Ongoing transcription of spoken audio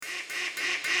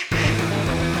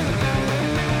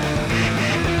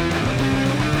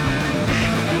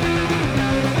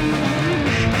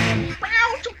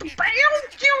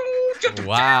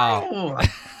Wow.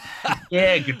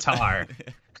 Yeah, guitar.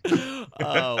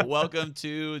 Welcome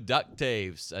to Duck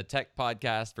Tapes, a tech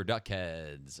podcast for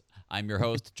duckheads. I'm your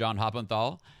host, John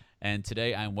Hoppenthal, and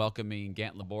today I'm welcoming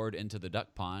Gant Laborde into the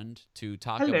duck pond to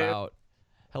talk Hello. about...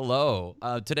 Hello.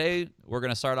 Today, we're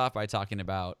going to start off by talking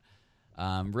about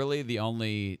really the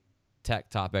only tech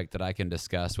topic that I can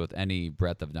discuss with any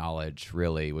breadth of knowledge,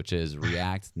 really, which is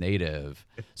React Native.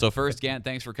 So first, Gant,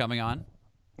 thanks for coming on.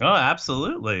 Oh,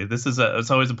 absolutely. It's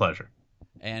always a pleasure.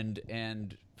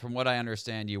 And from what I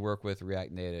understand, you work with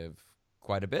React Native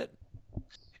quite a bit.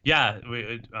 Yeah,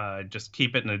 we just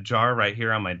keep it in a jar right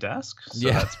here on my desk. So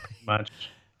that's pretty much.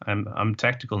 I'm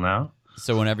technical now.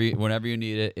 So whenever you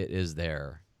need it, it is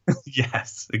there.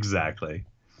 Yes, exactly.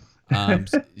 And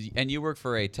you work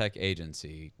for a tech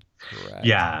agency, correct?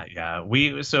 Yeah.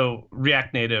 So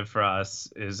React Native for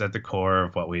us is at the core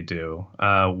of what we do.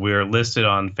 We're listed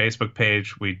on Facebook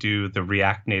page. We do the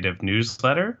React Native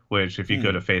newsletter, which if you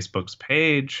go to Facebook's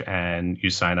page and you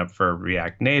sign up for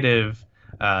React Native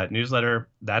newsletter,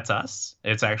 that's us.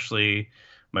 It's actually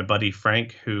my buddy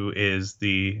Frank, who is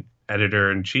the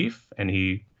editor-in-chief, and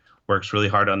he works really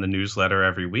hard on the newsletter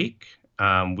every week.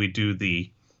 We do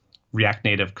the React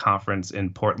Native conference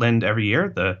in Portland every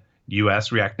year, the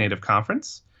U.S. React Native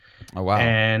conference. Oh, wow.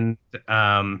 And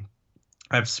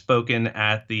I've spoken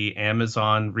at the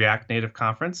Amazon React Native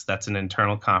conference. That's an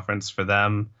internal conference for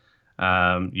them.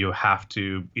 You have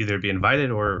to either be invited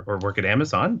or work at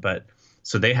Amazon, but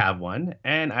so they have one.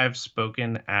 And I've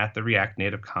spoken at the React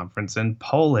Native conference in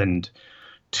Poland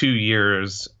 2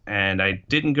 years, and I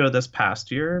didn't go this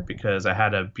past year because I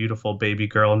had a beautiful baby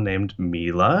girl named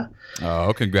Mila.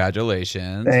 Oh,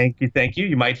 congratulations. Thank you.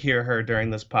 You might hear her during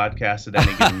this podcast at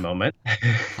any given moment.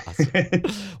 Awesome.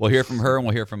 We'll hear from her and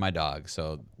we'll hear from my dog.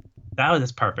 So that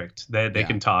is perfect. They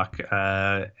can talk.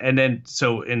 And then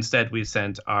so instead we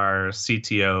sent our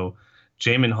CTO,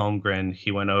 Jamin Holmgren.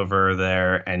 He went over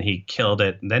there and he killed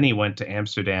it. And then he went to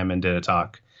Amsterdam and did a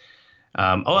talk.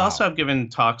 Wow. Also, I've given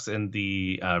talks in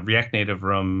the React Native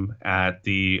room at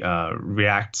the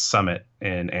React Summit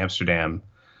in Amsterdam.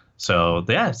 So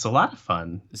yeah, it's a lot of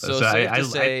fun. So I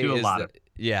do a lot of.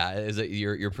 Yeah, is it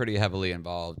you're pretty heavily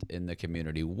involved in the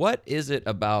community. What is it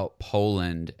about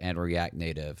Poland and React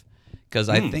Native? Because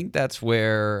I think that's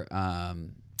where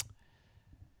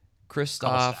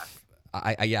Christoph.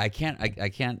 I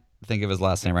can't think of his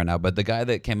last name right now, but the guy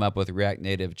that came up with React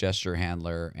Native Gesture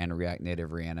Handler and React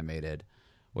Native Reanimated.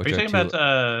 Which are you talking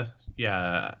about?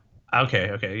 Yeah.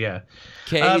 Okay. Yeah.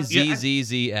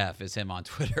 KZZZF is him on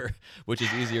Twitter, which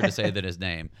is easier to say than his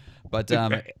name. But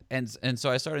and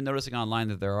so I started noticing online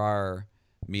that there are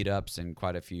meetups and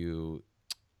quite a few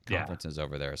conferences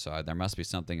over there. So there must be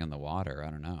something in the water. I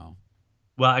don't know.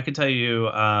 Well, I can tell you,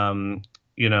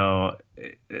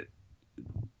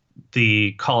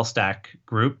 the Call Stack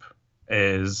group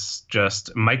is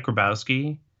just Mike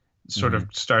Grabowski sort of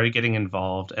started getting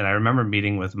involved. And I remember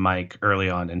meeting with Mike early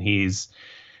on, and he's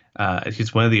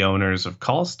one of the owners of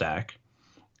Call Stack.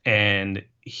 And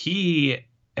he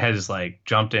has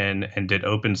jumped in and did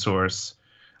open source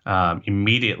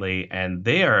immediately. And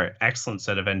they are an excellent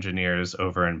set of engineers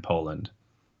over in Poland.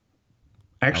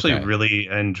 I actually really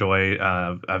enjoy,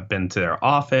 I've been to their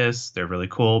office. They're really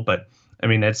cool. But I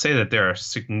mean, I'd say that they're a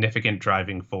significant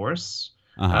driving force.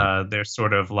 They're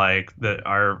sort of like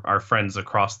our friends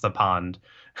across the pond.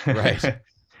 Right.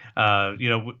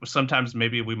 Sometimes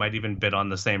maybe we might even bid on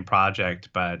the same project,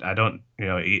 but I don't,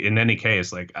 in any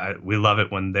case, we love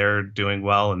it when they're doing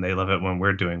well and they love it when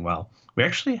we're doing well. We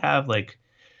actually have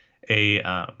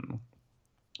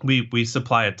we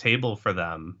supply a table for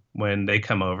them when they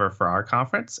come over for our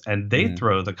conference, and they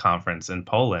throw the conference in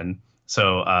Poland.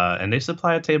 So, and they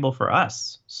supply a table for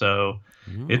us. So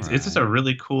it's just a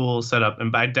really cool setup.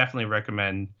 And I definitely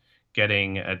recommend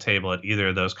getting a table at either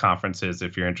of those conferences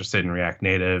if you're interested in React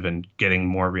Native and getting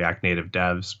more React Native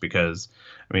devs, because,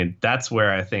 I mean, that's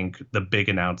where I think the big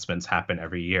announcements happen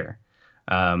every year.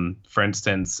 For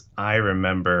instance, I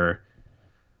remember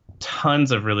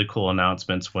tons of really cool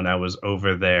announcements when I was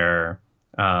over there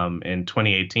in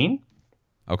 2018.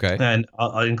 Okay. And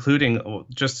including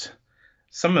just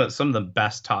some of the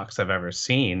best talks I've ever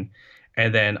seen.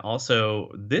 And then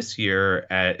also this year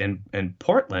in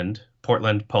Portland,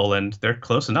 Poland, they're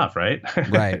close enough, right?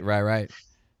 Right.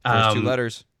 First two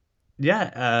letters.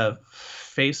 Yeah.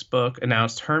 Facebook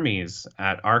announced Hermes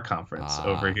at our conference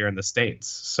over here in the States.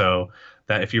 So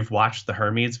that if you've watched the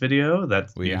Hermes video,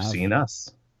 you've seen us.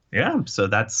 Yeah. So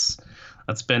that's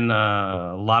been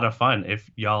a lot of fun. If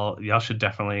y'all should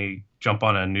definitely jump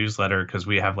on a newsletter, because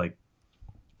we have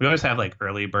we always have like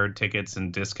early bird tickets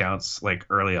and discounts like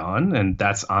early on, and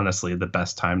that's honestly the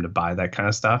best time to buy that kind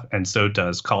of stuff. And so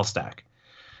does CallStack.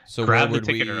 So where Grab the would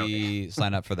ticket early. we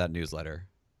sign up for that newsletter?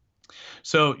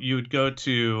 So you would go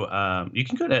to you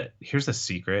can go to, here's a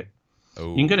secret.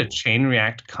 You can go to Oh,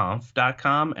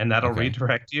 chainreactconf.com and that'll okay.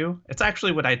 redirect you. It's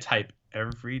actually what I type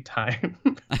every time.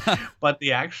 But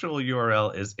the actual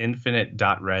URL is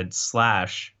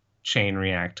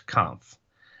infinite.red/chainreactconf.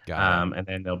 Got it. And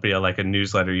then there'll be like a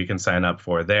newsletter you can sign up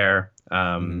for there.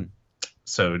 Mm-hmm.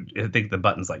 So I think the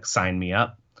button's like sign me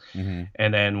up. Mm-hmm.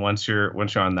 And then once you're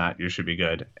on that, you should be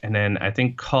good. And then I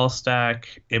think CallStack,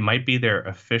 it might be their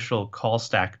official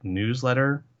CallStack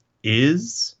newsletter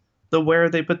is the where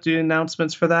they put the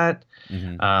announcements for that.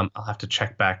 Mm-hmm. I'll have to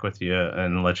check back with you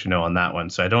and let you know on that one.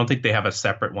 So I don't think they have a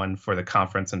separate one for the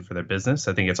conference and for their business.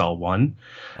 I think it's all one.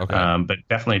 Okay. But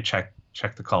definitely check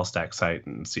the CallStack site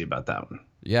and see about that one.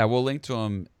 Yeah, we'll link to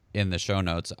them in the show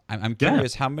notes. I'm Yeah.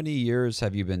 curious, how many years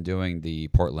have you been doing the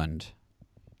Portland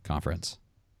conference?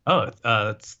 Oh,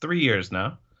 it's 3 years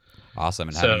now. Awesome.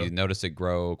 And have So you noticed it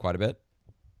grow quite a bit?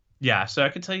 yeah, so I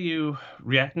can tell you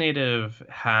React Native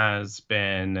has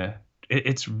been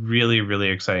it's really really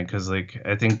exciting because like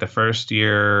I think the first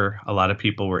year a lot of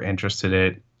people were interested in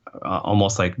it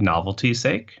almost like novelty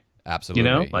sake,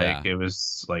 Absolutely. like Yeah. it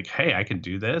was like, hey, I can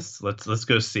do this. Let's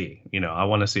go see. I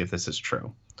want to see if this is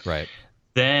true. Right.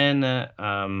 Then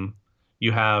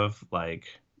you have like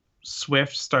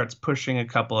Swift starts pushing a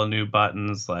couple of new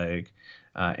buttons, like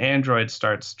Android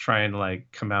starts trying to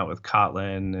like come out with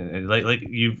Kotlin, and like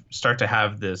you start to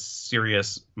have this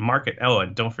serious market. Oh,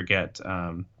 and don't forget,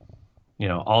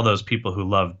 all those people who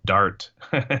love Dart.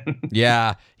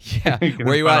 Yeah. Yeah. You can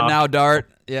Where you run at off. now,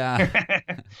 Dart? Yeah.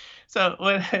 So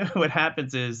what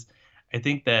happens is, I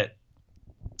think that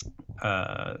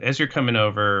as you're coming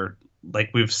over,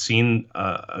 like we've seen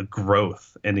a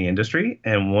growth in the industry,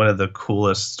 and one of the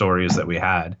coolest stories that we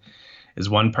had is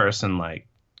one person like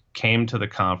came to the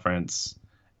conference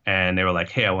and they were like,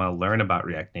 hey, I want to learn about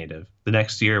React Native. The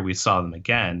next year we saw them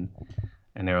again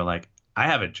and they were like, I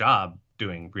have a job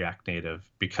doing React Native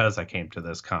because I came to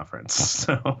this conference.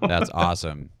 So That's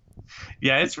awesome.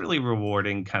 yeah, it's really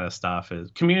rewarding kind of stuff.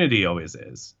 Is community always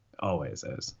is. Always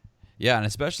is. Yeah. And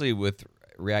especially with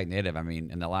React Native, I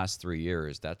mean, in the last 3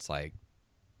 years, that's like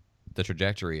the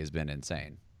trajectory has been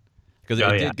insane. Because Oh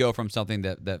it yeah. did go from something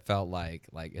that felt like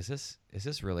is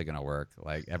this really gonna work?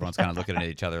 Like everyone's kind of looking at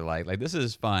each other like this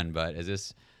is fun, but is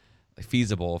this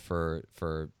feasible for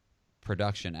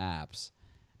production apps?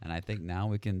 And I think now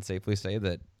we can safely say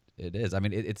that it is. I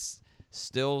mean, it's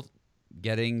still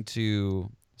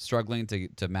struggling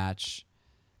to match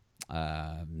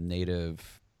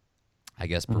native, I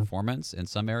guess, Mhm. performance in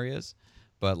some areas,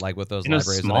 but like with those In a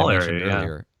libraries that I small mentioned area, yeah.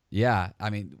 earlier. Yeah, I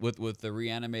mean, with the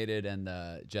reanimated and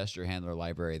the gesture handler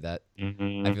library, that I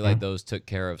feel like Mhm. those took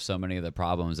care of so many of the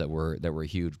problems that were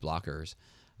huge blockers.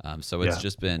 So Yeah.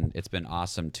 it's been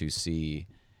awesome to see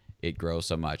it grow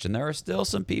so much. And there are still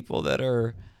some people that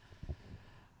are,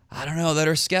 I don't know, that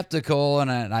are skeptical,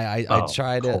 and I Oh,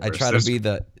 try of to course. There's be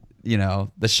the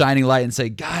shining light and say,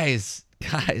 guys,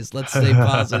 let's stay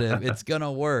positive. It's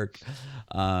gonna work.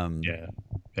 Um, yeah,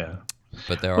 yeah.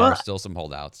 but there are Well, still some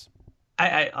holdouts.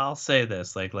 I'll say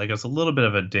this, like it's a little bit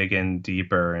of a dig in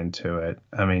deeper into it.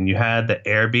 I mean, you had the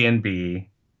Airbnb,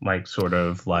 like sort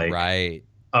of like, Right.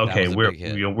 That okay, was a we're big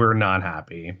hit. we're not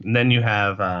happy. And then you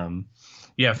have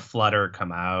Flutter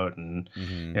come out, and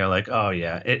Hmm. like, oh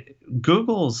yeah,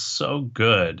 Google's so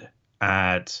good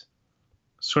at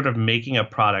sort of making a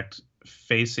product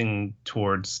facing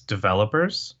towards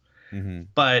developers, Hmm.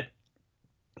 but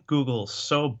Google's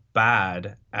so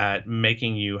bad at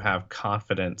making you have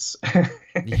confidence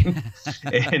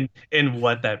Yeah. in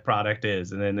what that product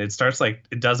is. And then it starts like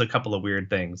it does a couple of weird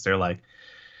things. They're like,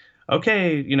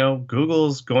 okay,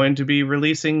 Google's going to be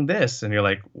releasing this. And you're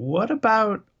like, what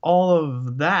about all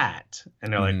of that?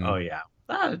 And they're like, Hmm. oh yeah,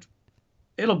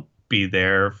 it'll be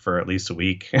there for at least a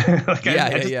week. Like Yeah, I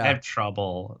yeah, just yeah. have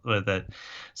trouble with it.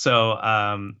 So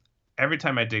every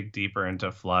time I dig deeper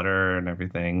into Flutter and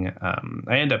everything,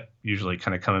 I end up usually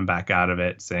kind of coming back out of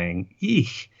it saying,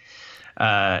 eek.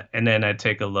 And then I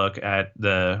take a look at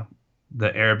the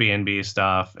Airbnb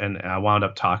stuff, and I wound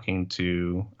up talking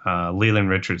to Leland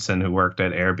Richardson, who worked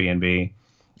at Airbnb,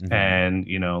 Hmm.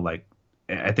 and like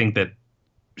I think that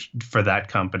for that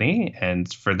company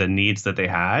and for the needs that they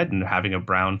had and having a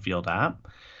brownfield app,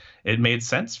 it made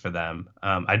sense for them.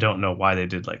 I don't know why they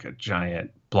did like a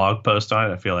giant blog post on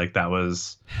it. I feel like that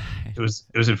was it was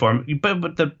informative,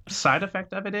 but the side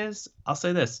effect of it is, I'll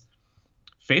say this: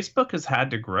 Facebook has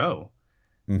had to grow.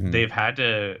 Hmm. They've had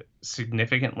to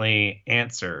significantly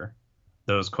answer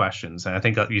those questions. And I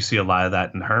think you see a lot of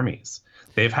that in Hermes.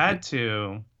 They've had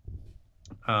to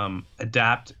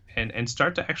adapt and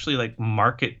start to actually like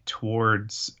market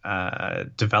towards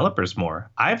developers more.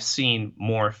 I've seen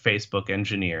more Facebook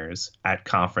engineers at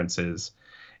conferences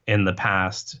in the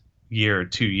past year or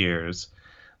 2 years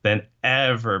than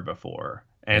ever before.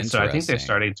 And so I think they're Interesting.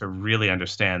 starting to really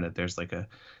understand that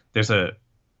there's a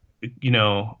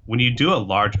when you do a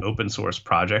large open source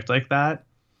project like that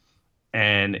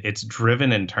and it's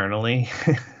driven internally,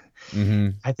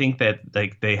 Mm-hmm. I think that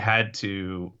like they had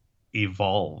to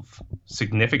evolve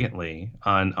significantly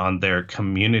on their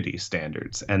community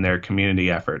standards and their community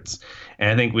efforts.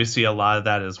 And I think we see a lot of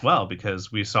that as well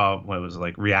because we saw what was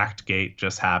like ReactGate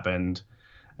just happened.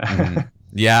 Mm-hmm.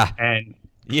 Yeah. And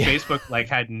Yeah. Facebook like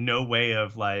had no way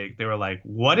of like they were like,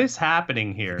 what is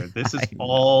happening here? This I is know.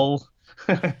 all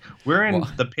we're Well,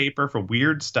 in the paper for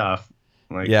weird stuff.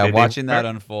 Like yeah, they watching that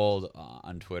unfold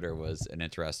on Twitter was an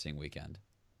interesting weekend.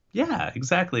 yeah,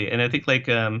 exactly. And I think like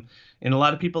and a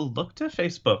lot of people look to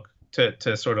Facebook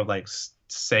to sort of like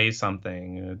say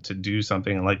something, to do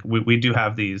something. Like we do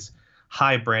have these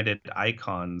high branded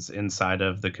icons inside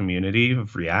of the community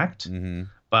of React, Mm-hmm.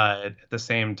 but at the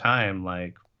same time,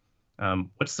 like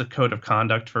what's the code of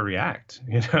conduct for React?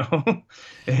 You know,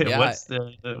 Yeah.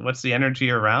 what's the energy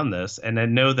around this? And I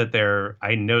know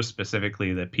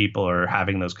specifically that people are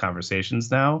having those conversations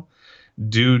now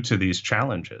due to these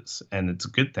challenges, and it's a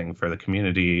good thing for the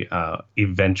community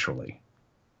eventually.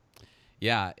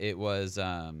 Yeah, it was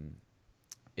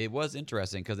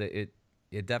interesting because it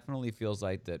definitely feels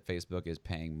like that Facebook is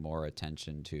paying more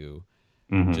attention to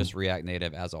Hmm. just React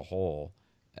Native as a whole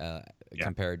uh, Yeah.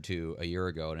 compared to a year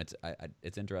ago, and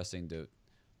it's interesting to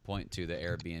point to the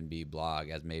Airbnb blog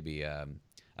as maybe a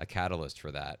catalyst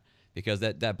for that because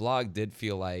that blog did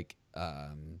feel like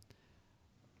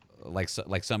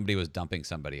somebody was dumping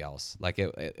somebody else, but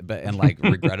and like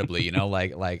regrettably,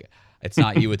 like it's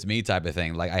not you, it's me type of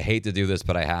thing. Like I hate to do this,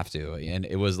 but I have to, and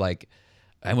it was like.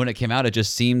 And when it came out, it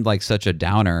just seemed like such a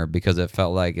downer because it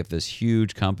felt like if this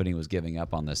huge company was giving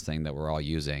up on this thing that we're all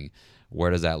using, where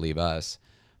does that leave us?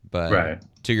 But Right.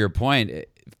 to your point,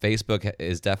 Facebook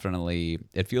is definitely,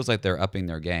 it feels like they're upping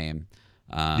their game,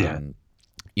 Yeah. um,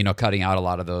 cutting out a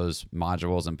lot of those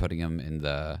modules and putting them in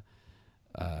to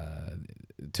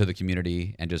the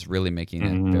community and just really making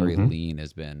it very Hmm. lean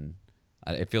has been,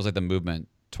 it feels like the movement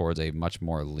towards a much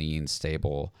more lean,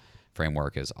 stable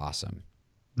framework is awesome.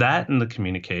 That and the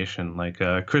communication, like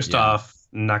Yeah. Christoph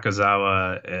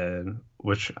Nakazawa,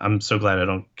 which I'm so glad I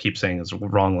don't keep saying his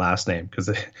wrong last name because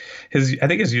his I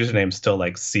think his username is still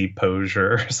like C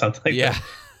Posier or something like Yeah.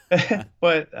 that.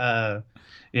 But I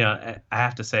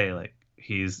have to say like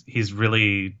he's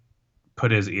really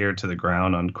put his ear to the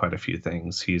ground on quite a few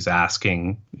things. He's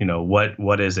asking,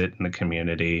 what is it in the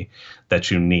community that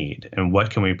you need and what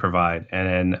can we provide? And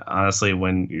then honestly,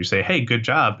 when you say, "Hey, good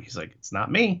job," he's like, "It's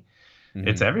not me,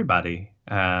 it's Hmm. everybody,"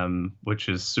 which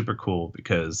is super cool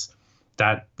because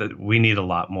that we need a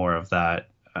lot more of that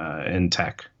in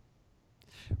tech.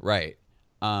 Right.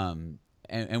 And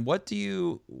what do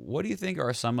you think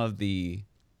are some of the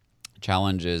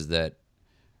challenges that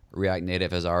React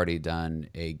Native has already done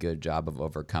a good job of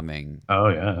overcoming Oh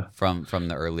yeah. from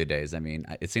the early days? I mean,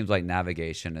 it seems like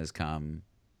navigation has come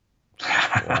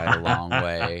quite a long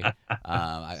way.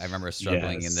 I remember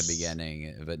struggling in the Yes.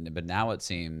 beginning, but now it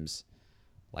seems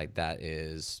like that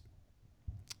is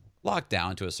locked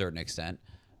down to a certain extent.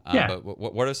 Yeah. But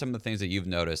what are some of the things that you've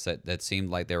noticed that seemed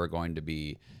like they were going to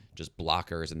be just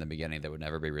blockers in the beginning that would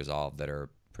never be resolved that are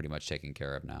pretty much taken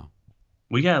care of now?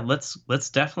 Well, yeah, let's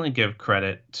definitely give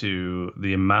credit to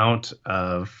the amount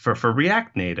of for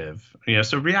React Native.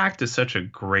 So React is such a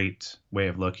great way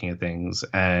of looking at things,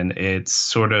 and it's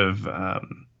sort of like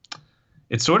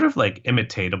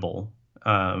imitatable.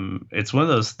 It's one of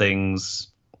those things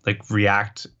like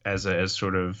React as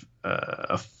sort of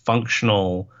a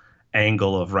functional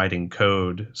angle of writing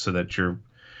code, so that you're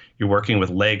working with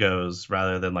Legos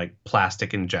rather than like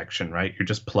plastic injection, right? You're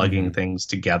just plugging Hmm. things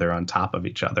together on top of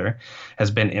each other. Has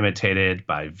been imitated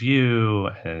by Vue,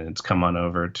 and it's come on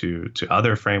over to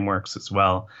other frameworks as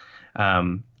well.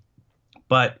 Um,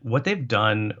 but what they've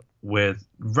done with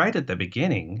right at the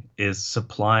beginning is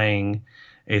supplying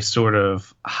a sort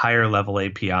of higher level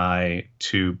API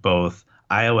to both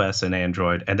iOS and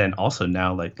Android, and then also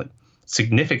now like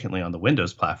significantly on the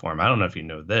Windows platform. I don't know if you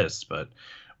know this, but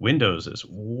Windows is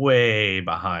way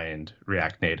behind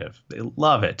React Native. They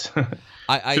love it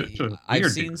I, to a I've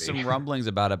weird seen degree. some rumblings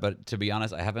about it, but to be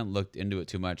honest, I haven't looked into it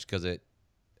too much because it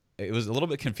was a little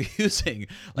bit confusing,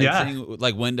 like Yeah, seeing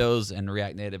like Windows and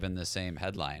React Native in the same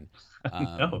headline.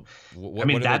 no. I What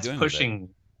mean, are they that's doing with it? pushing.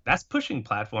 that's pushing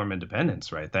platform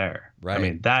independence right there. I Right.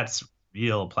 mean, that's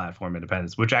real platform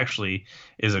independence, which actually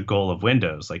is a goal of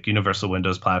Windows. Like Universal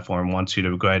Windows Platform wants you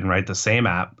to go ahead and write the same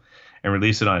app and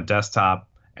release it on a desktop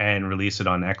and release it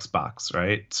on Xbox,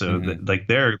 right? So Hmm. like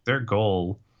their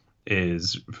goal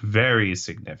is very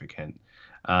significant.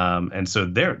 And so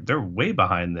they're way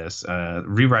behind this,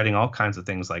 rewriting all kinds of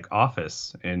things like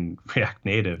Office in React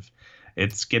Native.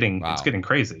 It's Wow. getting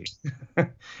crazy.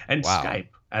 And Wow. Skype,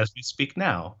 as we speak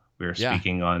now, we're Yeah.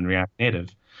 speaking on React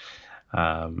Native.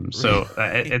 So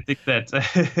I think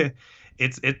that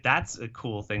that's a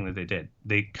cool thing that they did.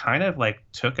 They kind of like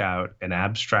took out and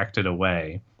abstracted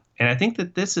away, and I think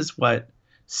that this is what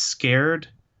scared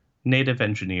native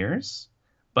engineers,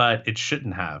 but it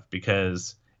shouldn't have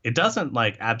because it doesn't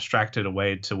like abstract it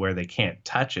away to where they can't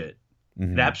touch it. It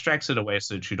Hmm. abstracts it away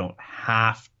so that you don't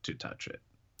have to touch it.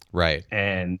 Right.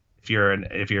 And if you're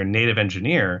a native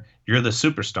engineer, you're the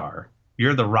superstar.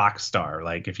 You're the rock star.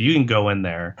 Like if you can go in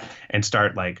there and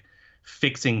start like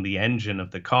fixing the engine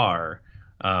of the car,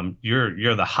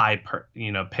 you're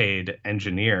the paid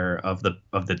engineer of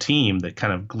the team that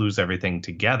kind of glues everything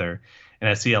together. And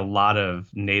I see a lot of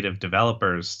native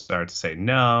developers start to say,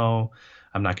 no,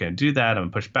 I'm not going to do that. I'm going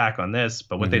to push back on this.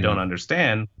 But what they don't Hmm.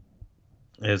 understand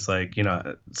is like,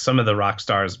 some of the rock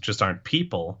stars just aren't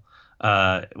people.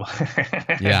 Uh,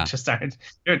 Yeah. just aren't.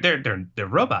 They're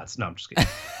robots. No, I'm just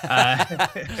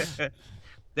kidding.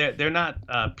 They're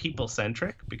not people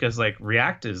centric because like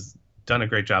React has done a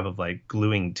great job of like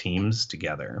gluing teams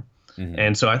together. Hmm.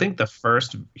 And so I think the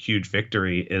first huge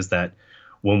victory is that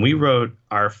when we wrote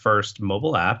our first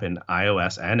mobile app in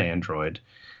iOS and Android,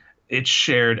 it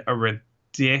shared a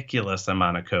ridiculous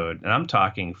amount of code. And I'm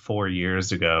talking 4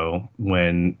 years ago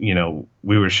when,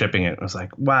 we were shipping it. It was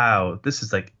like, wow, this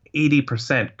is like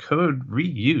 80% code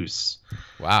reuse.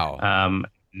 Wow.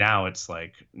 Now it's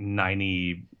like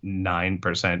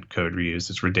 99% code reuse.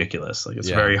 It's ridiculous. Like it's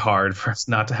Yeah. very hard for us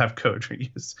not to have code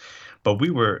reuse. But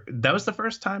that was the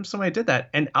first time somebody did that.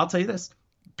 And I'll tell you this,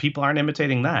 people aren't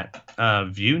imitating that.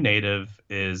 Vue native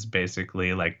is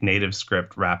basically like native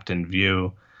script wrapped in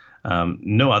Vue.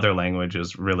 No other language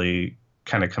is really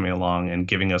kind of coming along and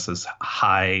giving us this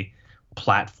high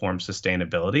platform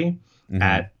sustainability Hmm.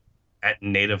 at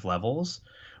native levels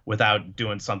without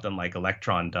doing something like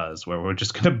Electron does, where we're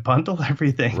just going to bundle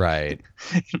everything, Right.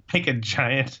 and make a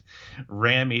giant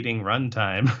RAM eating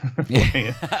runtime Yeah. for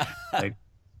you. Like,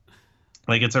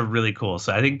 like it's a really cool.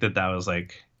 So I think that was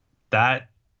like that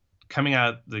coming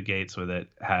out the gates with it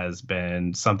has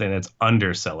been something that's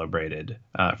under celebrated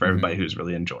for everybody Hmm. who's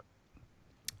really enjoyed.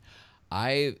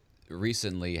 I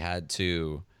recently had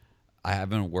to. I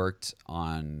haven't worked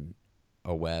on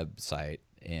a website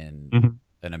in Mhm.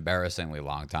 an embarrassingly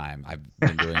long time. I've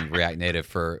been doing React Native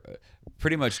for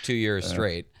pretty much 2 years Uh,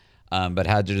 straight, but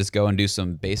had to just go and do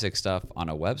some basic stuff on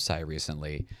a website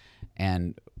recently,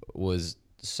 and was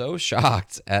so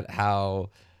shocked at how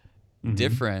mhm.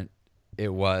 different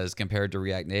it was compared to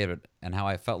React Native, and how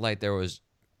I felt like there was.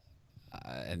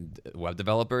 And web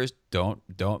developers don't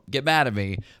get mad at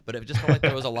me, but it just felt like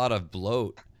there was a lot of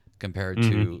bloat compared to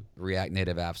Mhm. React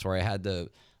Native apps, where I had to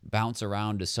bounce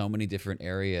around to so many different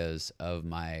areas of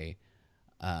my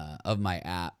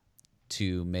app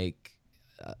to make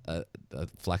a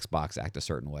Flexbox act a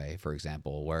certain way, for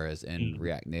example. Whereas in Mhm.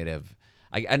 React Native,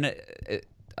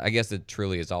 I guess it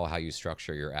truly is all how you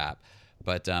structure your app.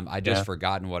 But I just Yeah.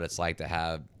 forgotten what it's like to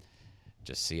have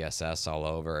just CSS all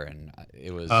over, and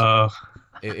it was Oh.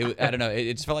 I don't know.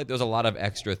 It just felt like there was a lot of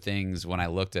extra things when I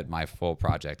looked at my full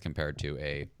project compared to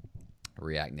a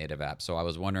React Native app. So I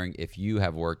was wondering if you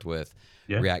have worked with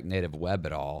Yeah. React Native Web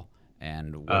at all,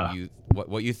 and Uh,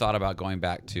 what you thought about going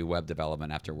back to web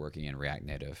development after working in React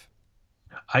Native.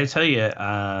 I tell you,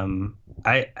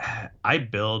 I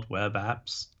build web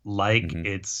apps like Hmm.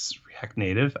 it's React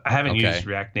Native. I haven't used Okay.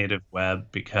 React Native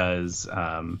Web because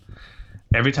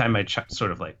every time I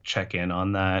sort of like check in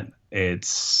on that,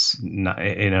 it's not,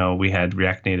 we had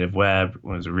React Native Web,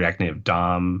 was React Native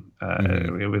DOM.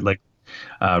 Hmm. It would like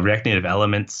React Native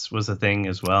Elements was a thing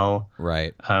as well.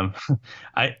 Right. Um,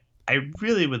 I I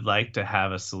really would like to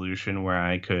have a solution where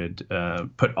I could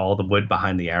put all the wood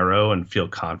behind the arrow and feel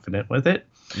confident with it.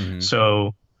 Hmm.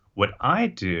 So what I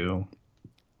do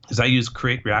is I use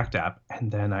Create React App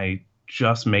and then I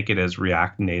just make it as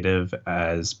React Native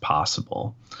as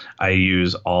possible. I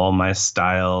use all my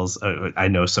styles. I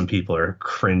know some people are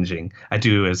cringing. I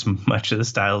do as much of the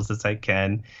styles as I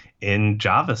can in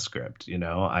JavaScript.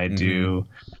 I Hmm. do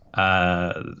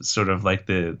sort of like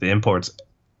the imports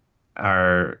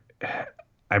are.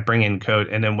 I bring in code,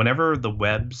 and then whenever the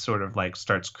web sort of like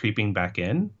starts creeping back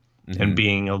in, and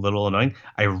being a little annoying,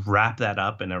 I wrap that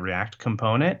up in a React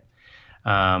component.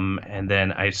 And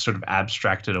then I sort of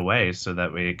abstract it away so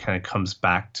that way it kind of comes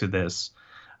back to this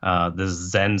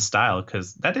Zen style,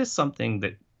 because that is something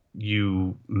that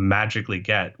you magically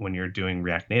get when you're doing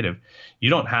React Native. You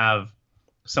don't have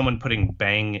someone putting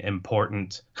bang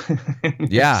important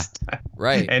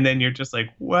right, and then you're just like,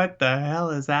 what the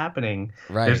hell is happening?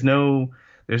 Right. There's no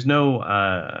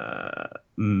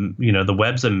the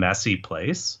web's a messy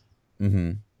place.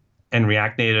 Mm-hmm. And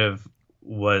React Native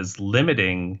was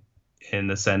limiting in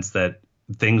the sense that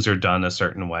things are done a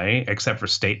certain way, except for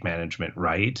state management,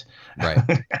 right?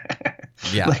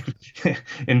 Yeah. Like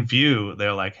in Vue,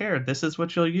 they're like, here, this is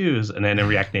what you'll use. And then in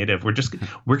React Native, we're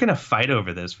going to fight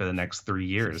over this for the next 3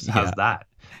 years. How's that?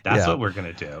 That's what we're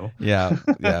going to do. Yeah.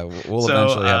 We'll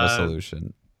eventually have a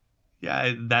solution.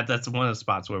 Yeah, that's one of the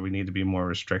spots where we need to be more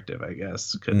restrictive, I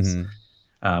guess, because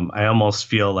I almost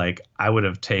feel like I would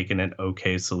have taken an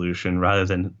okay solution rather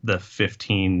than the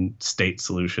 15 state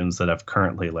solutions that I've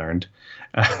currently learned.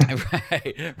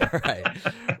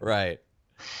 Right.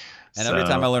 And every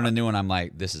time I learn a new one, I'm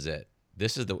like, this is it.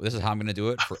 This is how I'm going to do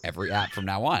it for every app from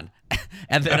now on.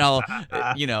 And then I'll,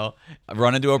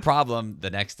 run into a problem the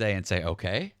next day and say,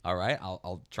 okay, all right,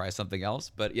 I'll try something else.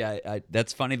 But yeah,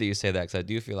 that's funny that you say that, because I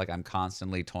do feel like I'm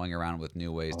constantly toying around with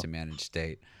new ways to manage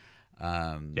state.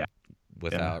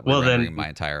 Without rendering my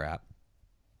entire app.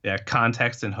 Yeah,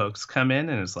 context and hooks come in,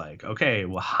 and it's like, okay,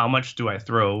 well, how much do I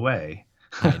throw away?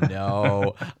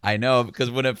 I know,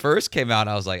 because when it first came out,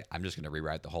 I was like, I'm just going to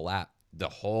rewrite the whole app.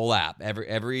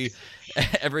 Every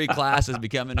class is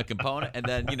becoming a component, and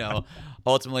then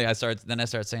ultimately I start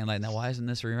saying like, now why isn't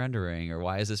this re-rendering, or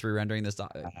why is this re-rendering this?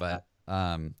 But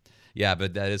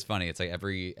but that is funny. It's like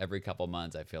every couple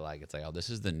months I feel like it's like, oh, this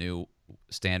is the new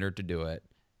standard to do it.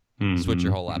 Switch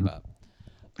your whole app up.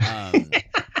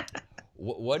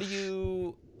 What do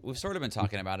you? We've sort of been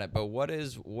talking about it, but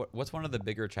what's one of the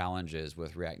bigger challenges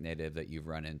with React Native that you've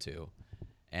run into,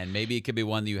 and maybe it could be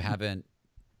one that you haven't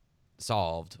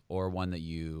solved, or one that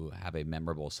you have a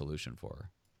memorable solution for?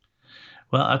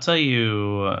 Well, I'll tell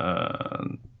you.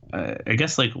 I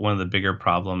guess like one of the bigger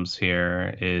problems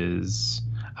here is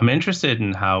I'm interested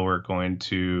in how we're going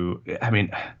to. I mean,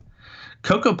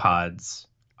 CocoaPods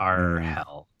are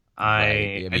hell.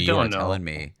 I don't know. Telling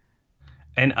me.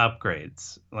 And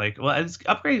upgrades,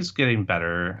 upgrades getting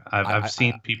better. I've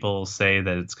seen people say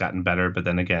that it's gotten better, but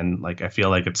then again, like I feel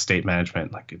like it's state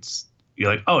management. Like you're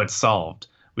like, oh, it's solved.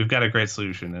 We've got a great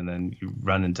solution, and then you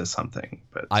run into something.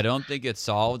 But I don't think it's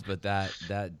solved. But that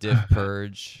diff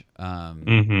purge,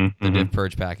 diff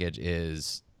purge package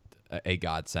is a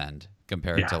godsend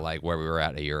compared to like where we were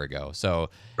at a year ago.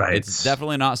 So it's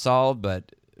definitely not solved, but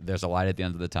there's a light at the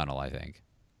end of the tunnel, I think.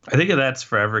 I think that's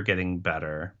forever getting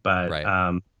better, but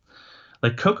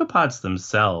like CocoaPods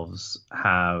themselves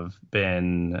have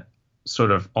been sort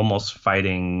of almost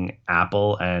fighting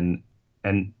Apple, and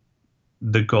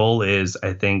the goal is,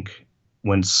 I think,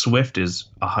 when Swift is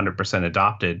 100%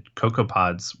 adopted,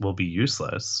 CocoaPods will be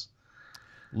useless.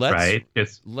 Can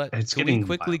we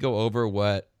quickly go over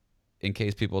what, in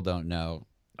case people don't know,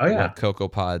 what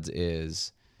CocoaPods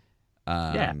is?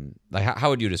 Like how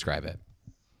would you describe it?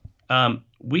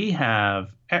 We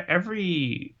have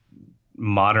every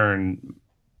modern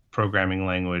programming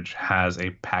language has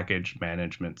a package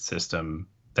management system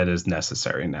that is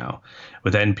necessary now.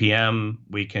 With NPM,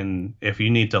 we can, if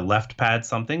you need to left pad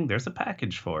something, there's a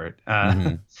package for it.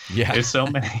 There's so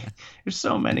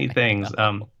many things.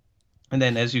 And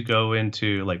then as you go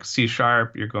into like C#,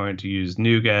 you're going to use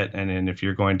NuGet, and then if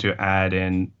you're going to add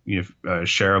in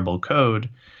shareable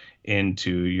code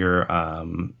into your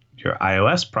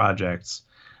iOS projects,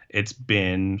 it's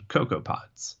been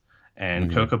CocoaPods. And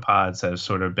CocoaPods have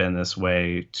sort of been this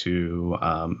way to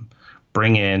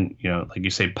bring in, like you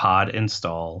say, pod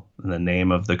install, the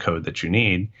name of the code that you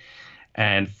need.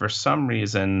 And for some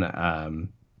reason,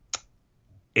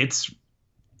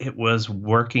 it was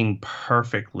working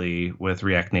perfectly with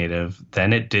React Native.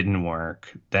 Then it didn't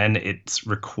work. Then it's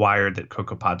required that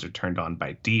CocoaPods are turned on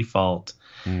by default.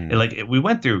 We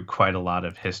went through quite a lot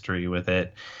of history with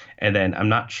it. And then I'm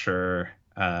not sure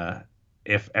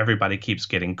if everybody keeps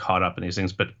getting caught up in these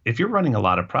things, but if you're running a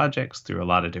lot of projects through a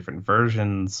lot of different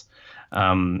versions,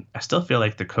 I still feel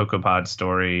like the CocoaPod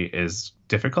story is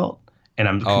difficult. And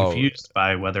I'm confused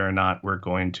by whether or not we're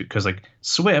going to, because like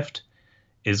Swift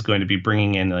is going to be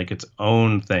bringing in like its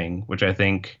own thing, which I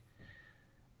think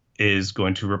is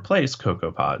going to replace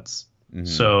CocoaPods.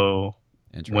 So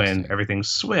when everything's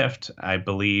Swift, I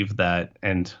believe that,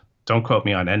 and don't quote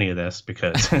me on any of this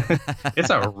because it's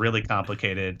a really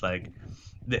complicated, like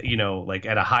like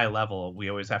at a high level, we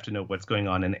always have to know what's going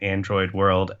on in Android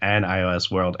world and iOS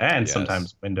world and Yes.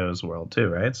 sometimes Windows world too,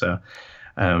 right? So,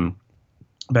 um,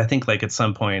 but I think like at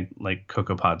some point, like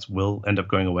CocoaPods will end up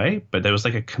going away. But there was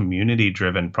like a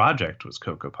community-driven project was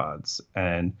CocoaPods,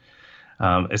 and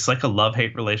it's like a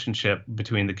love-hate relationship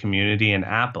between the community and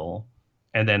Apple,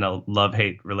 and then a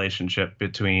love-hate relationship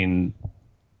between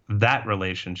that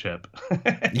relationship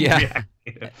and Yeah. React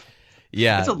Native. It's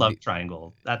Yeah. a love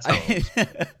triangle. That's how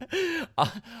it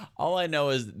All all I know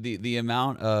is the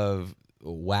amount of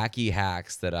wacky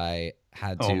hacks that I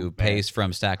had Oh to man. paste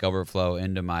from Stack Overflow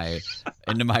into my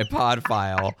pod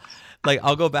file. Like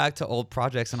I'll go back to old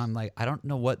projects and I'm like, I don't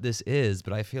know what this is,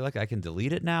 but I feel like I can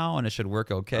delete it now and it should work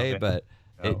okay. Okay. But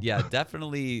Oh. yeah,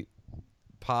 definitely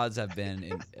pods have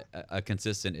been a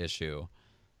consistent issue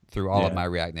through all of Yeah. my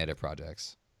React Native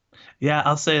projects. Yeah,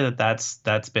 I'll say that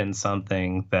that's been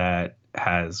something that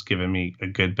has given me a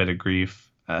good bit of grief.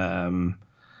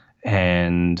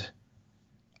 And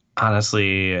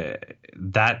honestly,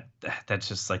 that's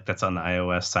just like that's on the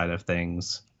iOS side of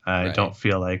things. Right. I don't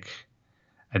feel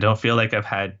like I've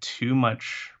had too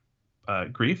much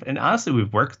grief. And honestly,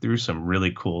 we've worked through some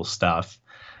really cool stuff.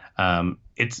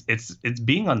 It's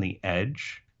being on the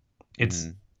edge. It's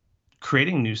Hmm.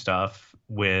 creating new stuff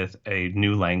with a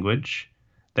new language.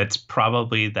 That's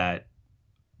probably that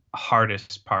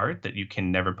hardest part that you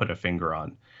can never put a finger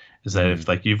on. Is that Hmm. if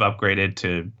like you've upgraded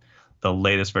to the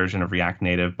latest version of React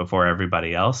Native before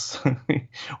everybody else,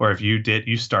 or if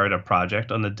you start a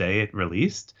project on the day it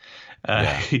released,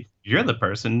 uh, Yeah. you're the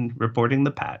person reporting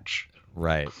the patch.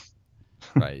 Right.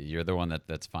 Right. You're the one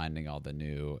that's finding all the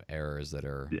new errors that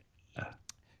are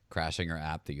crashing your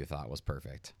app that you thought was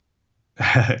perfect.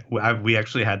 We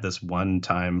actually had this one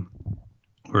time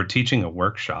we were teaching a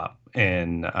workshop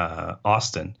in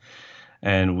Austin,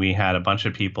 and we had a bunch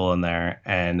of people in there,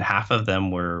 and half of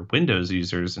them were Windows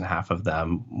users and half of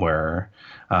them were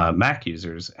Mac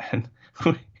users, and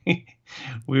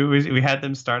we, we had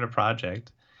them start a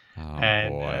project, Oh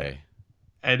and uh, boy.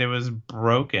 and it was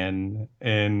broken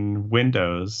in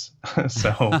Windows.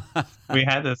 So we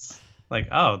had this like,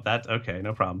 oh, that's okay,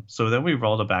 no problem. So then we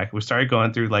rolled it back. We started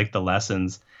going through like the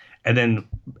lessons, and then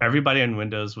everybody in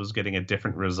Windows was getting a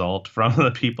different result from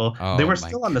the people. They Oh were my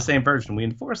still on the god. same version. We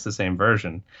enforced the same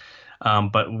version,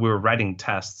 but we were writing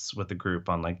tests with the group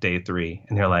on like day 3,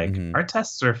 and they're like, Hmm. our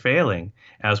tests are failing.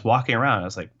 And I was walking around. I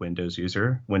was like, Windows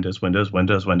user, Windows, Windows,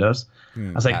 Windows, Windows.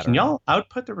 I was like, can Pattern. y'all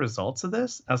output the results of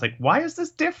this? I was like, why is this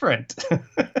different?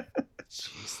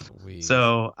 Jeez Louise.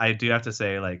 So I do have to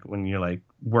say, like, when you're like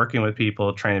working with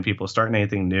people, training people, starting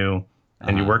anything new, Uh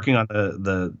and you're huh. working on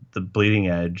the bleeding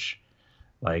edge,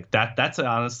 like that's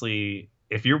honestly,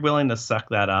 if you're willing to suck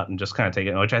that up and just kind of take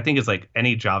it, which I think is like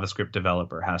any JavaScript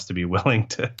developer has to be willing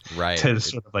to Right.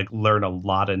 sort of like learn a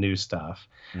lot of new stuff.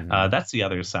 Hmm. That's the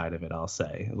other side of it, I'll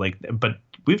say. Like, but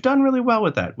we've done really well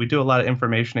with that. We do a lot of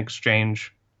information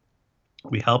exchange.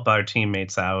 We help our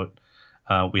teammates out.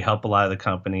 We help a lot of the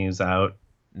companies out,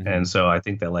 Hmm. and so I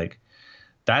think that like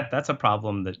that's a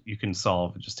problem that you can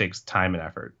solve. It just takes time and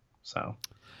effort. So,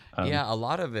 um, Yeah, a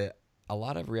lot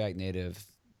of React Native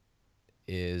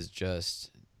is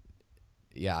just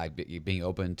being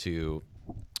open to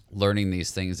learning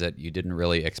these things that you didn't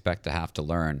really expect to have to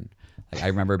learn. Like I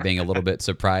remember being a little bit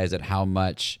surprised at how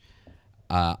much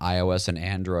iOS and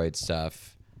Android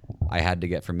stuff I had to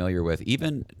get familiar with,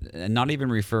 even and not even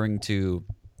referring to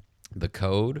the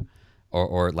code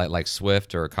or like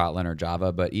Swift or Kotlin or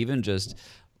Java, but even just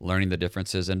learning the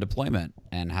differences in deployment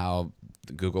and how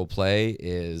Google Play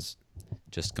is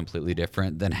just completely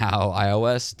different than how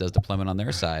iOS does deployment on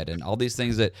their side, and all these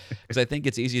things that because I think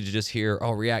it's easy to just hear,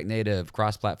 oh, React Native,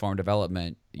 cross-platform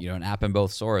development, an app in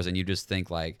both stores, and you just think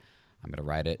like, I'm going to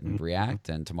write it in mhm, React,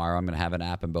 and tomorrow I'm going to have an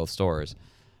app in both stores.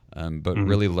 But mhm,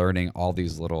 really learning all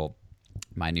these little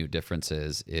minute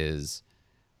differences is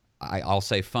I'll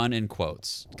say fun in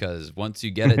quotes because once you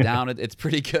get it down, it's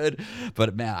pretty good.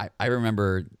 But man, I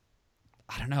remember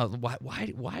I don't know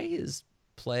why is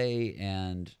Play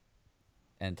and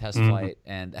Test mhm. Flight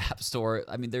and App Store.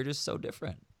 I mean, they're just so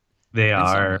different They in some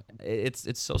way. are.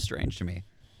 It's so strange to me.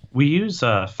 We use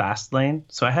Fastlane,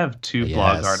 so I have 2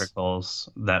 blog Yes. articles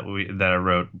that I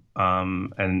wrote,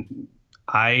 and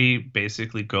I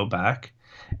basically go back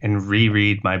and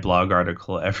reread my blog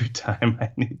article every time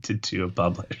I need to do a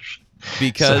publish.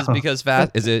 So Because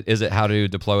fast is it how to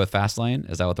deploy with Fastlane?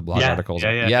 Is that what the blog yeah, articles yeah,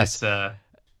 are? yeah. Yes. It's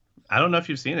I don't know if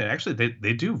you've seen it. Actually,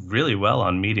 they do really well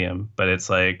on Medium, but it's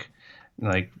like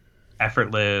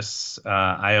effortless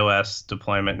iOS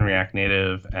deployment in React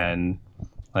Native and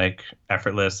like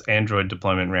effortless Android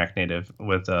deployment in React Native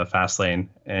with Fastlane.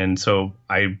 And so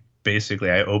I basically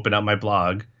I open up my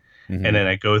blog and then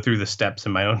I go through the steps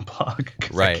in my own blog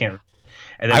because I Right. can't.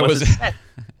 And then once it's set,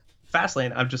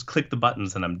 Fastlane, I've just clicked the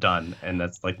buttons and I'm done, and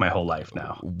that's like my whole life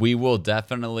now. We will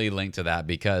definitely link to that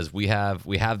because we have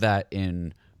that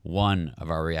in one of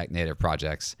our React Native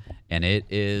projects, and it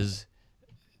is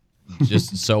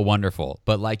just so wonderful.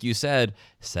 But like you said,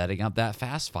 setting up that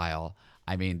fast file,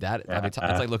 I mean, it's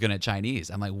like looking at Chinese.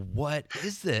 I'm like, what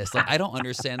is this? Like, I don't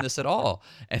understand this at all.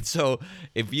 And so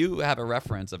if you have a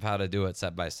reference of how to do it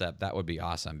step by step, that would be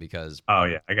awesome because oh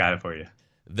yeah, I got it for you.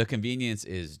 The convenience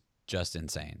is just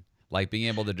insane. Like being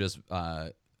able to just,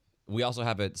 we also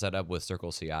have it set up with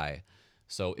Circle CI.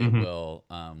 So it will,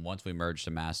 once we merge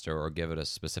to master or give it a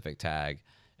specific tag,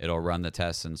 it'll run the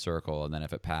tests in Circle. And then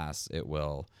if it passes, it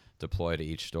will deploy to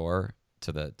each store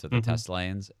to the test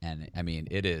lanes. And I mean,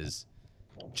 it is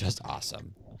just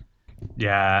awesome.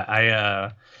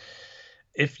 Yeah.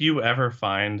 If you ever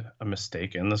find a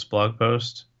mistake in this blog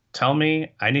post, tell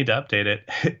me. I need to update it.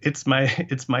 It's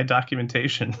my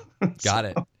documentation. Got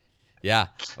it. Yeah.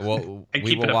 Well,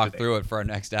 we will walk through it for our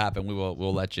next app, and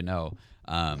we'll let you know.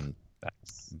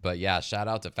 But yeah, shout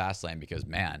out to Fastlane because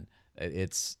man,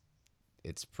 it's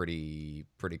pretty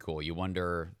cool. You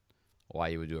wonder why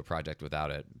you would do a project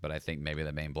without it, but I think maybe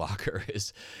the main blocker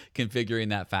is configuring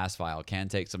that fast file. Can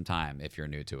take some time if you're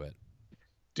new to it.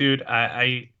 Dude,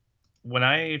 when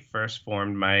I first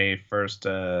formed my first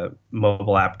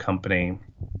mobile app company,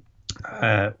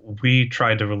 we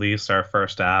tried to release our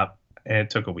first app, and it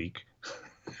took a week.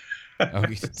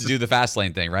 To do the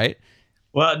Fastlane thing, right?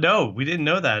 Well, no, we didn't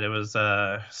know that. It was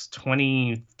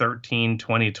 2013,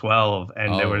 2012,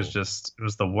 and it was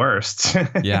the worst.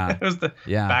 Yeah. It was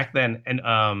back then. And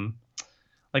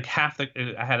like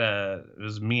it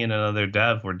was me and another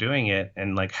dev were doing it,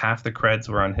 and like half the creds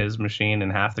were on his machine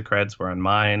and half the creds were on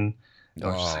mine. I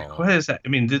was just like, what is that? I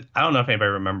mean, I don't know if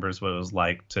anybody remembers what it was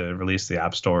like to release the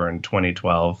App Store in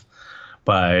 2012,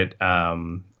 but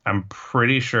I'm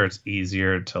pretty sure it's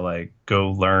easier to like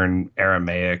go learn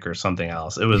Aramaic or something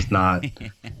else. It was not.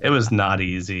 It was not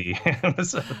easy.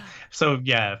 So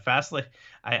yeah, Fastlane.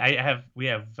 We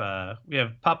have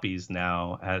puppies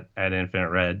now at Infinite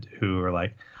Red who are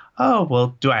like, oh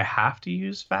well, do I have to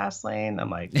use Fastlane? I'm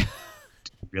like,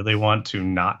 really want to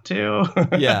not to?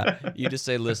 Yeah, you just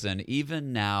say, listen,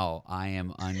 even now I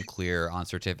am unclear on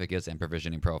certificates and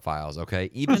provisioning profiles, okay?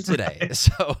 Even today. Right.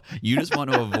 So you just want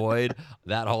to avoid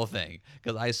that whole thing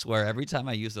because I swear every time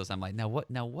I use those, I'm like, now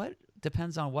what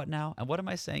depends on what now? And what am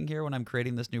I saying here when I'm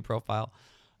creating this new profile?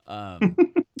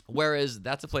 Whereas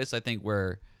that's a place I think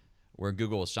where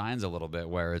Google shines a little bit,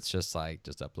 where it's just like,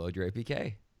 just upload your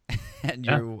APK and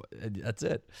that's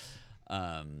it.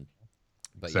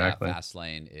 But exactly. Yeah,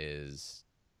 Fastlane is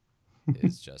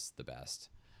just the best.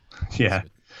 Yeah,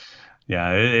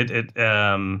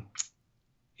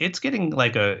 it's getting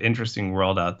like an interesting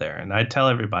world out there, and I tell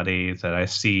everybody that I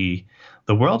see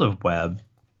the world of web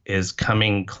is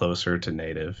coming closer to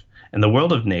native, and the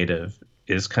world of native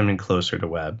is coming closer to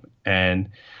web, and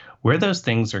where those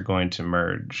things are going to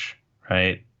merge,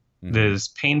 right? Mm-hmm. There's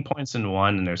pain points in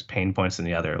one and there's pain points in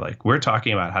the other. Like we're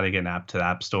talking about how to get an app to the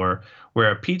App Store,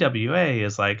 where a PWA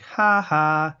is like, ha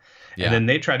ha. Yeah. And then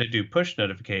they try to do push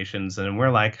notifications and we're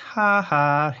like, ha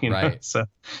ha. You know? Right. So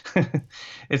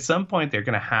at some point they're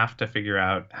going to have to figure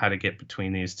out how to get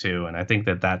between these two. And I think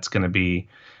that that's going to be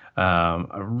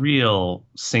a real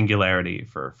singularity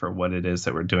for what it is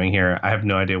that we're doing here. I have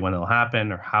no idea when it'll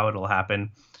happen or how it'll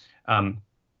happen.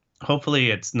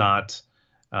 Hopefully it's not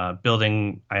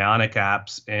building Ionic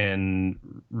apps in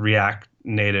React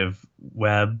Native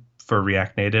web for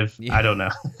React Native. Yeah. I don't know.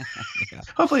 Yeah.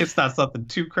 Hopefully it's not something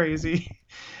too crazy.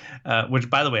 Which,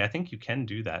 by the way, I think you can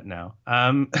do that now.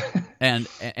 And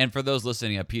for those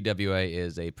listening, a PWA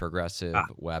is a progressive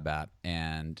web app.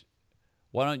 And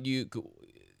why don't you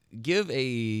give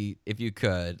if you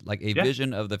could, like a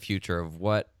vision of the future of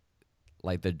what,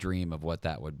 like the dream of what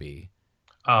that would be?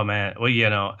 Oh man,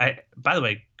 well, by the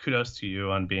way, kudos to you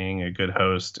on being a good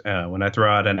host. When I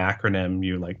throw out an acronym,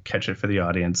 you like catch it for the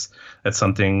audience. That's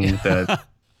something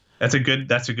that's a good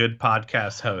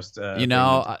podcast host.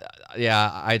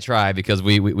 I try because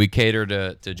we cater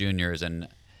to juniors, and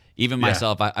even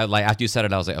myself, I like after you said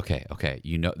it, I was like, okay,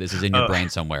 this is in your brain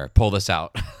somewhere. Pull this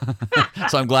out.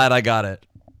 So I'm glad I got it.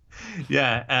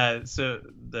 Yeah. So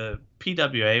the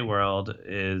PWA world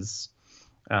is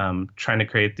trying to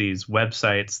create these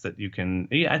websites that you can.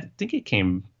 Yeah, I think it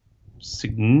came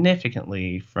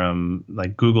significantly from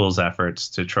like Google's efforts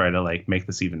to try to like make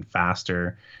this even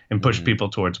faster and push people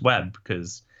towards web,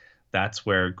 because that's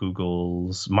where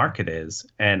Google's market is.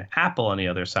 And Apple on the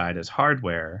other side is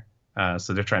hardware,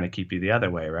 so they're trying to keep you the other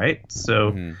way, right?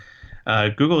 So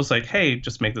Google's like, hey,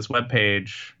 just make this web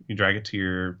page. You drag it to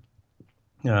your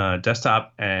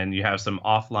desktop, and you have some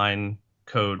offline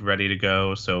code ready to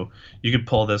go. So you could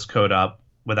pull this code up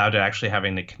without it actually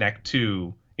having to connect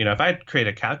to, if I create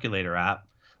a calculator app,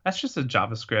 that's just a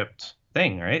JavaScript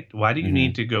thing, right? Why do you Hmm.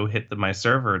 need to go hit my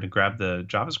server to grab the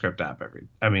JavaScript app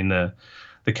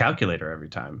the calculator every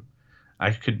time?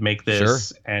 I could make Sure.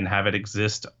 this and have it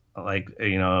exist like,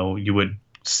 you would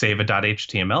save a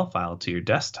 .html file to your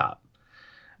desktop.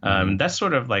 Hmm. That's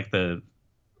sort of like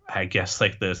I guess,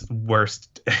 like the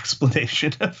worst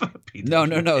explanation of a No,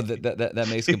 no, no. PWA. That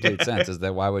makes complete sense. Is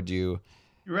that why would you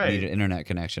need Right. an internet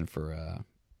connection for a Yeah.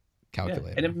 And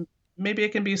calculator? maybe it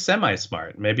can be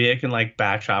semi-smart. Maybe it can like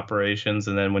batch operations,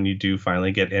 and then when you do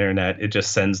finally get internet, it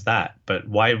just sends that. But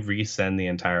why resend the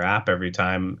entire app every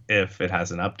time if it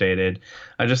hasn't updated?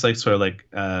 I just like sort of like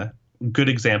good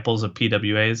examples of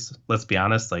PWAs. Let's be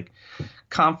honest, like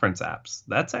conference apps.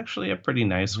 That's actually a pretty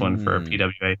nice one for a Hmm.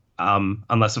 PWA.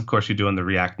 Unless of course you're doing the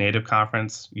React Native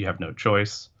conference, you have no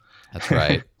choice. That's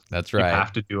right. That's You right.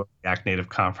 have to do a React Native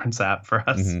conference app for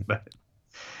us. Hmm.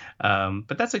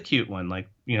 But that's a cute one. Like,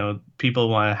 people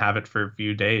want to have it for a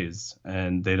few days,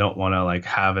 and they don't want to like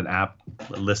have an app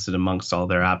listed amongst all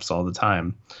their apps all the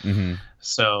time. Hmm.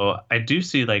 So I do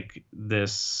see like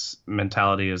this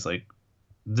mentality is like,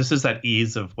 this is that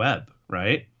ease of web,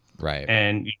 right? Right.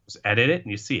 And you just edit it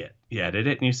and you see it. You edit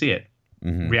it and you see it.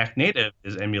 Hmm. React Native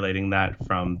is emulating that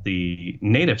from the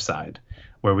native side,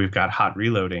 where we've got hot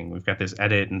reloading, we've got this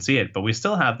edit and see it, but we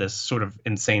still have this sort of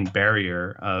insane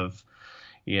barrier of,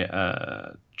 yeah,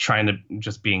 trying to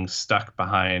just being stuck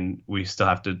behind. We still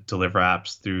have to deliver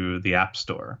apps through the App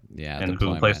Store Yeah. and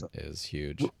Google Play Deployment Store, is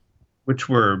huge. which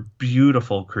were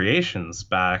beautiful creations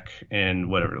back in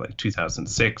whatever, like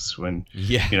 2006, when,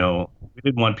 Yeah. we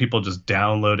didn't want people just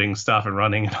downloading stuff and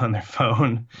running it on their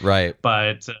phone. Right.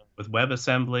 But with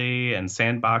WebAssembly and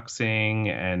sandboxing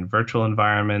and virtual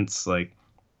environments, like,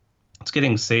 it's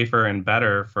getting safer and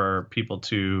better for people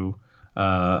to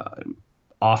uh,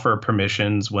 offer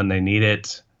permissions when they need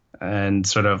it, and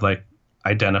sort of like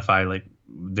identify like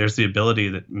there's the ability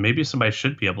that maybe somebody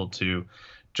should be able to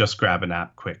just grab an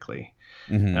app quickly.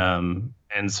 Hmm.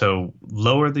 And so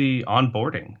lower the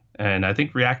onboarding. And I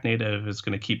think React Native is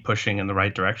going to keep pushing in the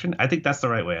right direction. I think that's the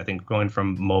right way. I think going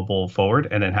from mobile forward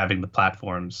and then having the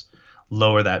platforms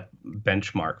lower that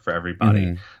benchmark for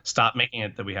everybody. Hmm. Stop making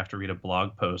it that we have to read a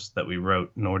blog post that we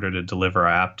wrote in order to deliver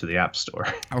our app to the App Store.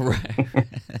 Right.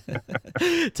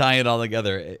 Tying it all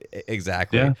together.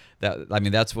 Exactly. Yeah.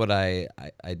 That's what I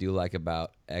do like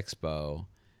about Expo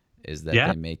is that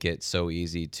Yeah. they make it so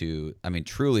easy to,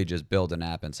 truly just build an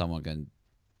app and someone can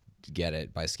get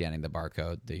it by scanning the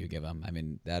barcode that you give them.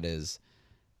 That is,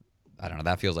 I don't know,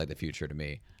 that feels like the future to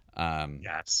me. Um,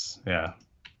 Yes. Yeah.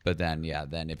 but then, yeah,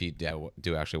 then if you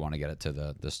do actually want to get it to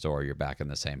the store, you're back in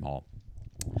the same hole.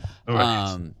 All right.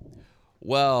 Um,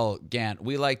 well, Gant,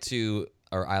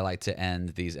 I like to end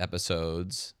these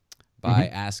episodes by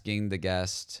Hmm. asking the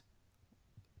guest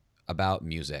about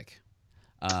music.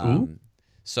 Ooh.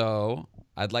 So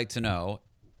I'd like to know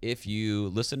if you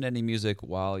listen to any music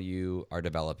while you are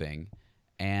developing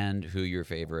and who your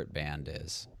favorite band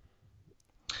is.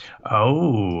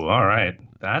 Oh, all right.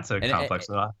 That's a And complex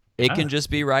one. it Yeah. can just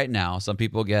be right now. Some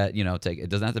people get, take it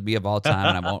doesn't have to be of all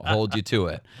time and I won't hold you to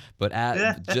it. But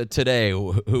today,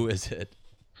 who is it?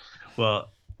 Well,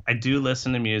 I do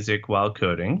listen to music while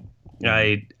coding. Hmm.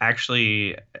 I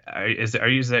actually are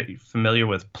you familiar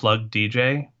with Plug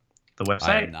DJ, the I am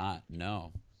website? not.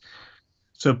 No.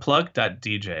 So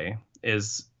plug.dj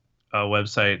is a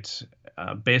website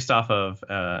based off of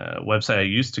a website I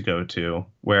used to go to,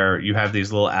 where you have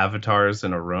these little avatars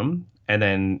in a room, and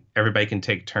then everybody can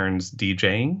take turns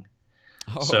DJing.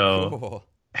 Oh, So cool.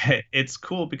 it's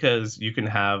cool because you can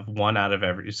have one out of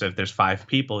every. So if there's five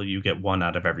people, you get one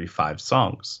out of every five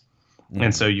songs. And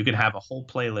Hmm. so you can have a whole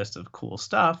playlist of cool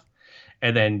stuff,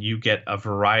 and then you get a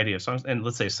variety of songs. And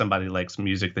let's say somebody likes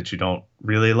music that you don't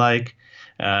really like.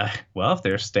 Well, if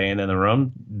they're staying in the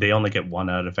room, they only get one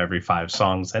out of every five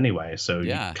songs anyway. So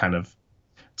Yeah. it's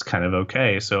kind of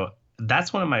okay. So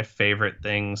that's one of my favorite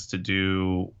things to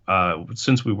do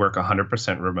since we work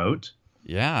 100% remote.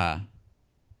 Yeah.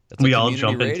 That's like We all community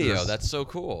jump into radio. this. That's so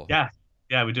cool. Yeah.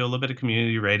 Yeah. We do a little bit of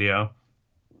community radio.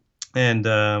 And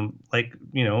like,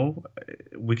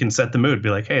 we can set the mood, be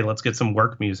like, hey, let's get some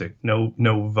work music. No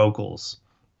vocals.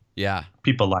 Yeah.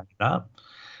 People line it up,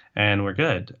 and we're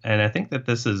good. And I think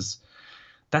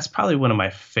that's probably one of my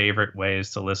favorite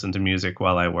ways to listen to music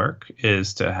while I work,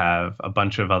 is to have a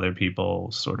bunch of other people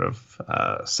sort of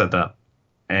set up.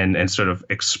 and sort of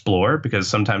explore, because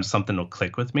sometimes something will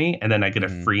click with me and then I get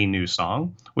a free new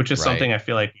song, which is something I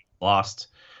feel like we lost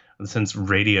since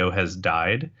radio has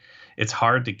died. It's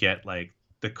hard to get like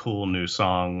the cool new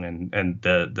song and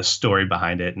the story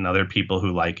behind it and other people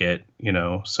who like it, you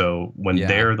know. So when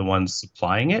they're the ones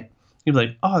supplying it, you're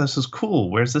like, oh, this is cool.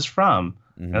 Where's this from?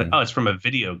 Like, oh, it's from a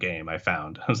video game I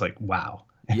found. I was like, wow.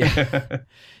 Yeah.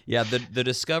 The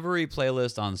Discovery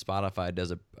playlist on Spotify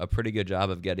does a pretty good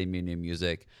job of getting me new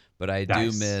music, but I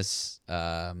do miss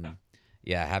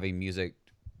having music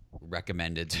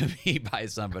recommended to me by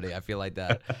somebody. I feel like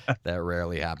that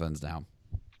rarely happens now.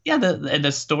 Yeah,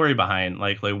 the story behind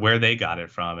like where they got it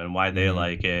from and why they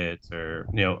like it, or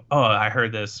oh, I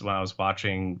heard this when I was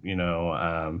watching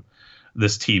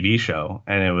this TV show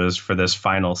and it was for this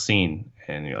final scene,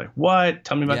 and you're like, what?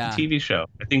 Tell me about the TV show.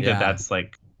 I think that's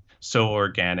like so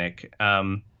organic.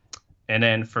 And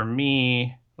then for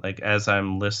me, like as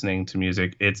I'm listening to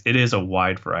music, it is a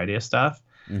wide variety of stuff.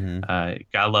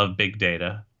 Gotta love big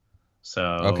data. So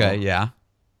okay, yeah.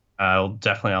 I'll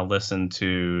listen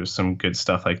to some good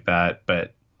stuff like that.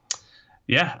 But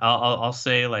yeah, I'll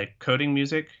say like coding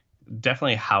music,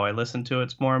 definitely how I listen to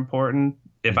it's more important.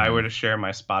 If I were to share my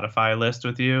Spotify list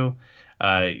with you,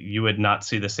 you would not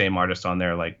see the same artist on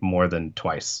there like more than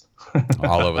twice.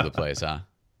 All over the place, huh?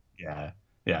 Yeah,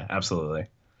 absolutely.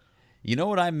 You know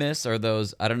what I miss are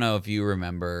those, I don't know if you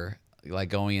remember, like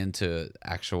going into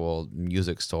actual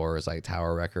music stores like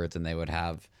Tower Records, and they would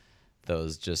have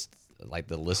those just like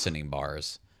the listening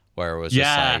bars where it was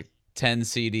just like 10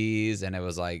 CDs, and it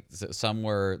was like some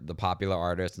were the popular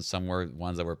artists and some were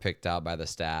ones that were picked out by the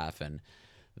staff. And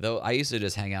though I used to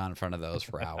just hang out in front of those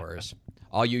for hours.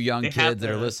 All you young kids that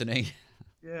are listening.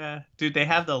 Yeah, dude, they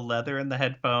have the leather in the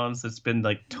headphones that's been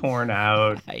like torn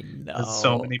out. I know.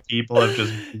 So many people have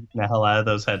just beaten the hell out of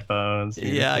those headphones.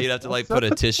 Yeah, you'd have to like put a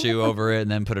tissue over it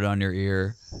and then put it on your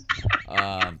ear.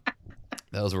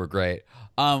 Those were great.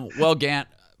 Well, Gant,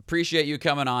 appreciate you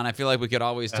coming on. I feel like we could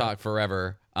always talk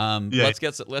forever. Let's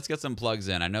get some plugs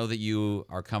in. I know that you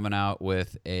are coming out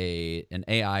with an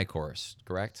AI course,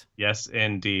 correct? Yes,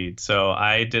 indeed. So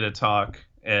I did a talk.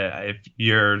 If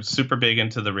you're super big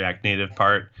into the React Native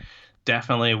part,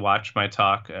 definitely watch my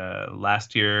talk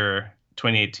last year,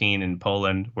 2018 in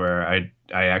Poland, where I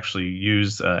actually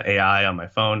use AI on my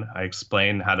phone. I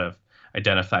explain how to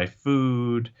identify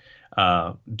food,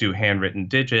 do handwritten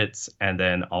digits, and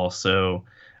then also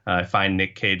find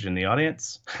Nick Cage in the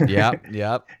audience. Yep.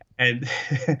 And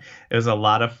it was a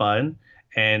lot of fun.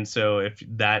 And so if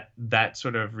that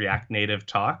sort of React Native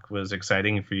talk was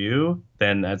exciting for you,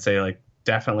 then I'd say like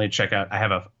definitely check out. I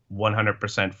have a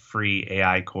 100% free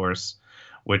AI course,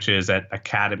 which is at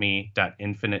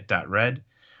academy.infinite.red.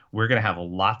 We're going to have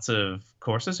lots of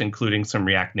courses, including some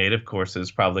React Native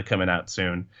courses probably coming out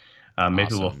soon.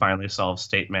 Maybe we'll finally solve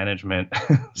state management.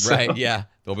 Right, yeah.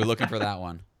 They'll be looking for that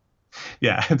one.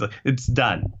 Yeah, it's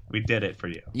done. We did it for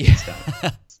you. Yeah. It's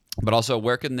done. But also,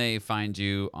 where can they find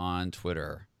you on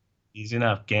Twitter? Easy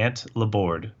enough. Gant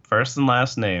Laborde. First and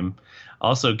last name.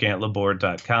 Also,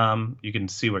 gantlaborde.com. You can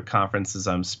see what conferences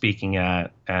I'm speaking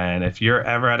at. And if you're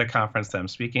ever at a conference that I'm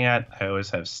speaking at, I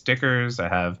always have stickers. I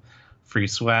have free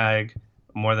swag.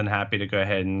 I'm more than happy to go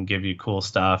ahead and give you cool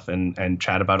stuff and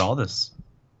chat about all this.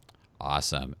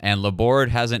 Awesome. And Laborde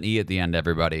has an E at the end,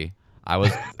 everybody. I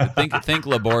was think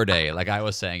Laborde, like I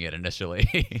was saying it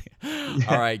initially.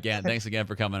 All right, Gant, thanks again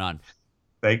for coming on.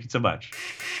 Thank you so much.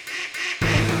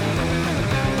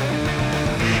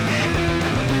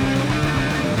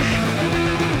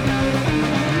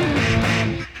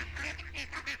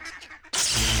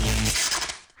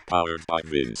 Powered by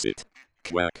Vincit.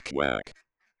 Quack, quack.